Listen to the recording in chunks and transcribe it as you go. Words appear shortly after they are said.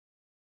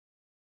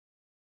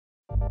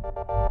Hello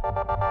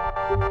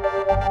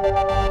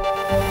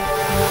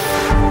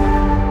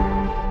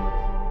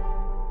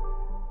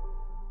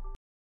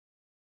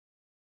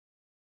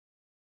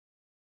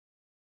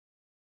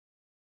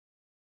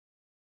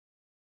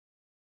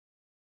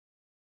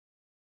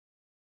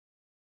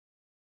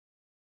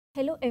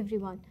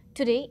everyone.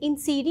 Today in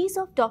series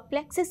of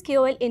Docplex's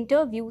KOL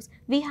interviews,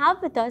 we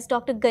have with us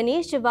Dr.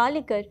 Ganesh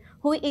Jevalikar,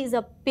 who is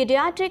a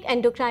pediatric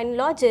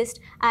endocrinologist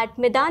at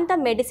Medanta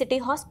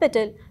Medcity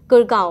Hospital,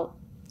 Gurgaon.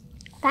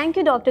 Thank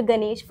you, Dr.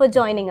 Ganesh, for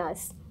joining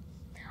us.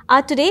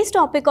 Our today's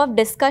topic of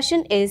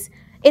discussion is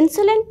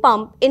insulin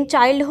pump in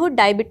childhood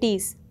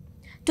diabetes.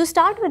 To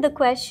start with the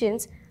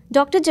questions,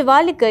 Dr.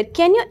 Jevalikar,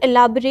 can you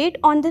elaborate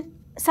on the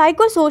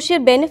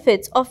psychosocial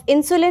benefits of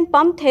insulin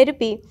pump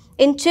therapy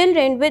in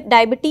children with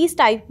diabetes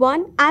type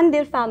 1 and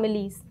their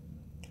families?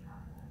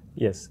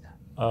 Yes.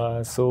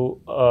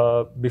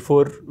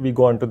 Before we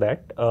go on to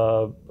that,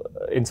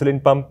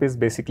 insulin pump is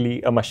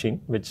basically a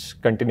machine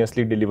which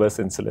continuously delivers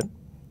insulin.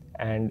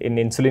 And in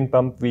insulin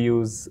pump, we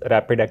use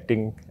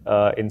rapid-acting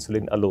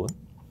insulin alone,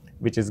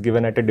 which is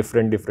given at a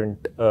different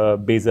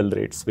basal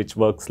rates, which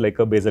works like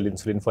a basal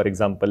insulin, for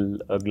example,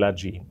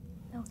 glargine.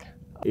 Okay.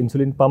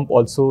 Insulin pump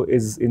also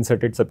is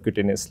inserted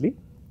subcutaneously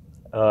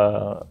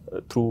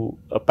through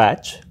a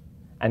patch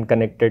and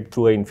connected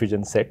through an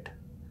infusion set,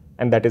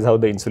 and that is how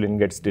the insulin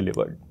gets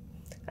delivered.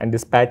 And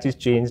this patch is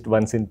changed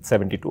once in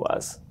 72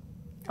 hours.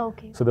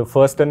 Okay. So the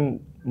first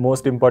and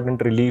most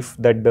important relief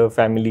that the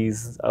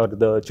families or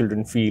the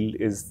children feel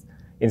is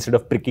instead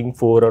of pricking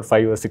 4 or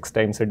 5 or 6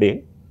 times a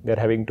day, they're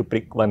having to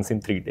prick once in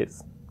 3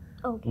 days,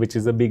 okay, which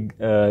is a big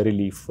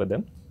relief for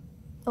them.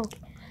 Okay.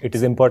 It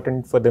is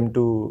important for them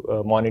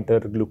to monitor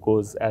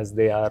glucose as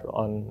they are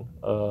on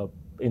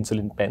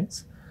insulin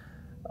pens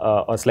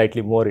or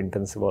slightly more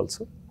intensive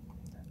also.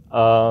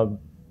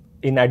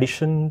 In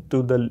addition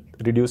to the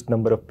reduced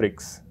number of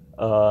pricks,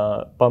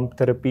 pump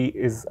therapy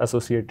is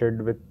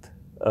associated with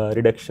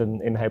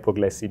reduction in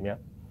hypoglycemia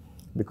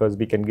because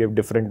we can give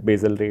different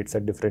basal rates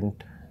at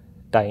different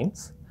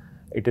times.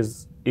 It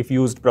is, if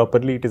used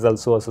properly, it is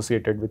also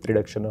associated with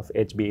reduction of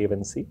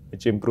HbA1c,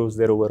 which improves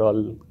their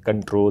overall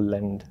control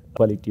and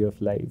quality of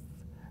life.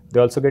 They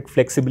also get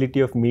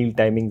flexibility of meal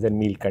timings and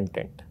meal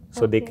content.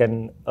 So okay, they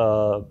can,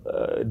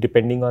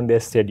 depending on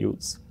their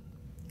schedules,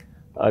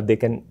 they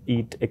can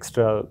eat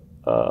extra.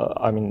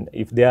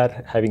 If they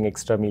are having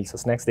extra meals or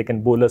snacks, they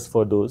can bolus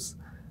for those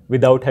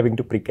without having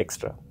to prick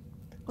extra.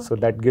 Okay. So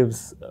that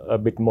gives a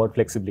bit more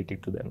flexibility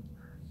to them.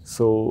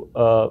 So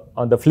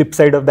on the flip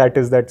side of that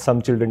is that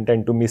some children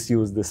tend to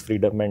misuse this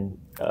freedom and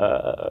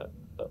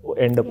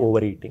end up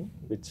overeating,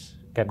 which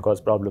can cause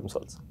problems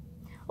also.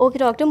 Okay,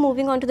 doctor,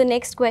 moving on to the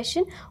next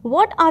question.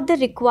 What are the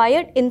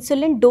required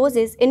insulin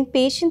doses in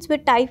patients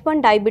with type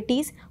 1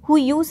 diabetes who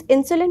use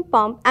insulin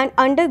pump and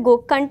undergo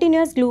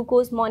continuous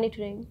glucose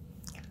monitoring?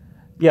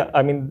 Yeah,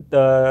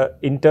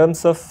 in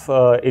terms of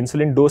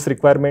insulin dose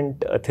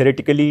requirement,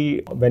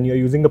 theoretically, when you're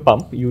using a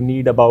pump, you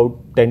need about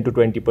 10 to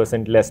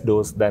 20% less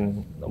dose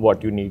than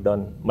what you need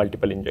on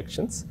multiple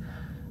injections.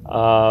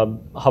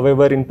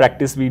 However, in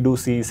practice, we do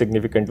see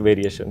significant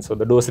variation. So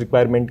the dose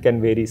requirement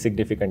can vary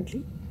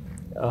significantly.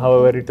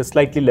 However, it is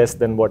slightly less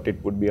than what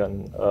it would be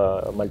on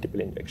multiple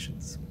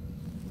injections.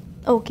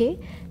 Okay,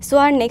 so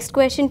our next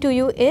question to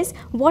you is,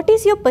 what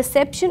is your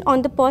perception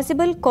on the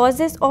possible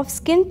causes of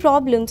skin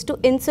problems to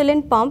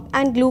insulin pump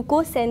and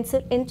glucose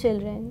sensor in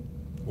children?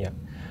 Yeah,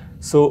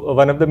 so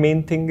one of the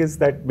main things is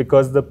that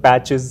because the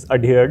patch is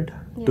adhered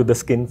to the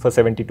skin for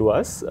 72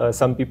 hours,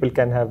 some people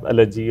can have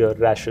allergy or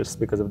rashes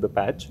because of the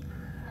patch,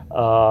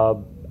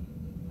 or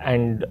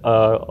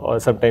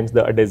sometimes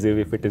the adhesive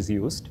if it is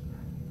used.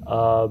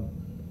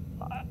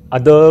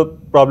 Other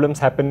problems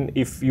happen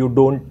if you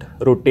don't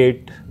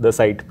rotate the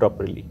site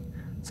properly.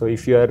 So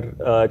if you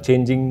are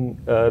changing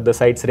the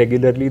sites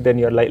regularly, then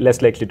you're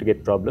less likely to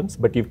get problems.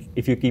 But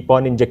if you keep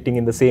on injecting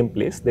in the same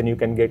place, then you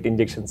can get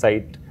injection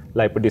site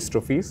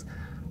lipodystrophies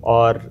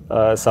or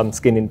some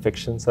skin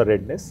infections or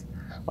redness.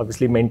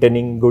 Obviously,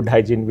 maintaining good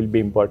hygiene will be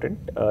important.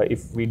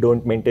 If we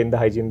don't maintain the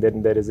hygiene,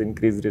 then there is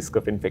increased risk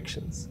of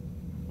infections.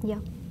 Yeah.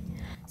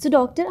 So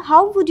doctor,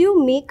 how would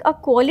you make a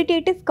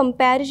qualitative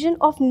comparison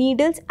of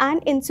needles and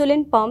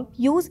insulin pump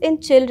used in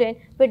children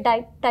with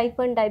type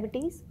 1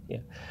 diabetes? Yeah.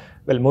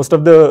 Well, most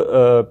of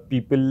the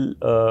people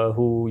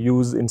who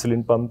use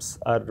insulin pumps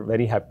are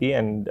very happy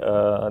and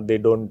they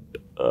don't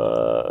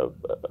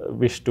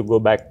wish to go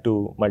back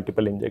to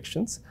multiple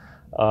injections,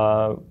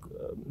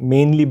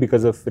 mainly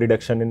because of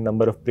reduction in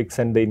number of pricks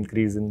and the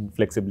increase in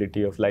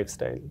flexibility of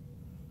lifestyle.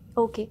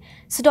 Okay.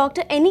 So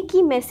doctor, any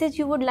key message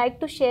you would like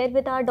to share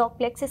with our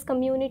Docplexis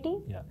community?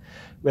 Yeah.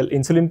 Well,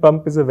 insulin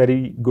pump is a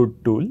very good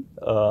tool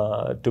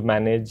to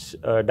manage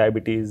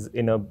diabetes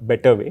in a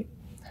better way.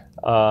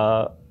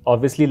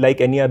 Obviously,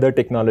 like any other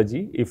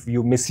technology, if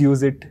you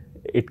misuse it,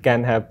 it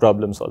can have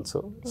problems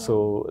also. Yeah.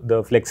 So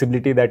the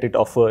flexibility that it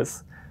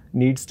offers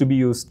needs to be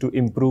used to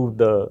improve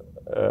the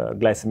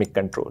glycemic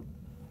control.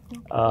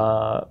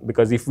 Okay.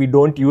 Because if we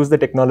don't use the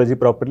technology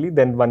properly,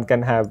 then one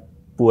can have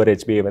poor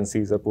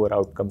HbA1cs or poor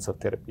outcomes of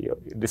therapy,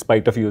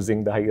 despite of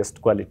using the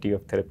highest quality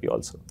of therapy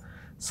also.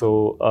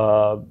 So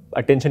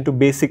attention to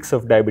basics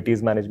of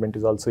diabetes management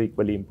is also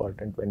equally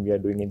important when we are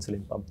doing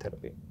insulin pump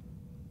therapy.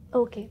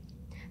 Okay.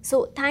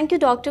 So thank you,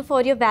 doctor,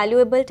 for your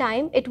valuable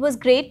time. It was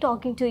great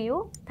talking to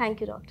you. Thank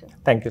you, doctor.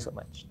 Thank you so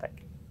much. Thank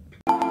you.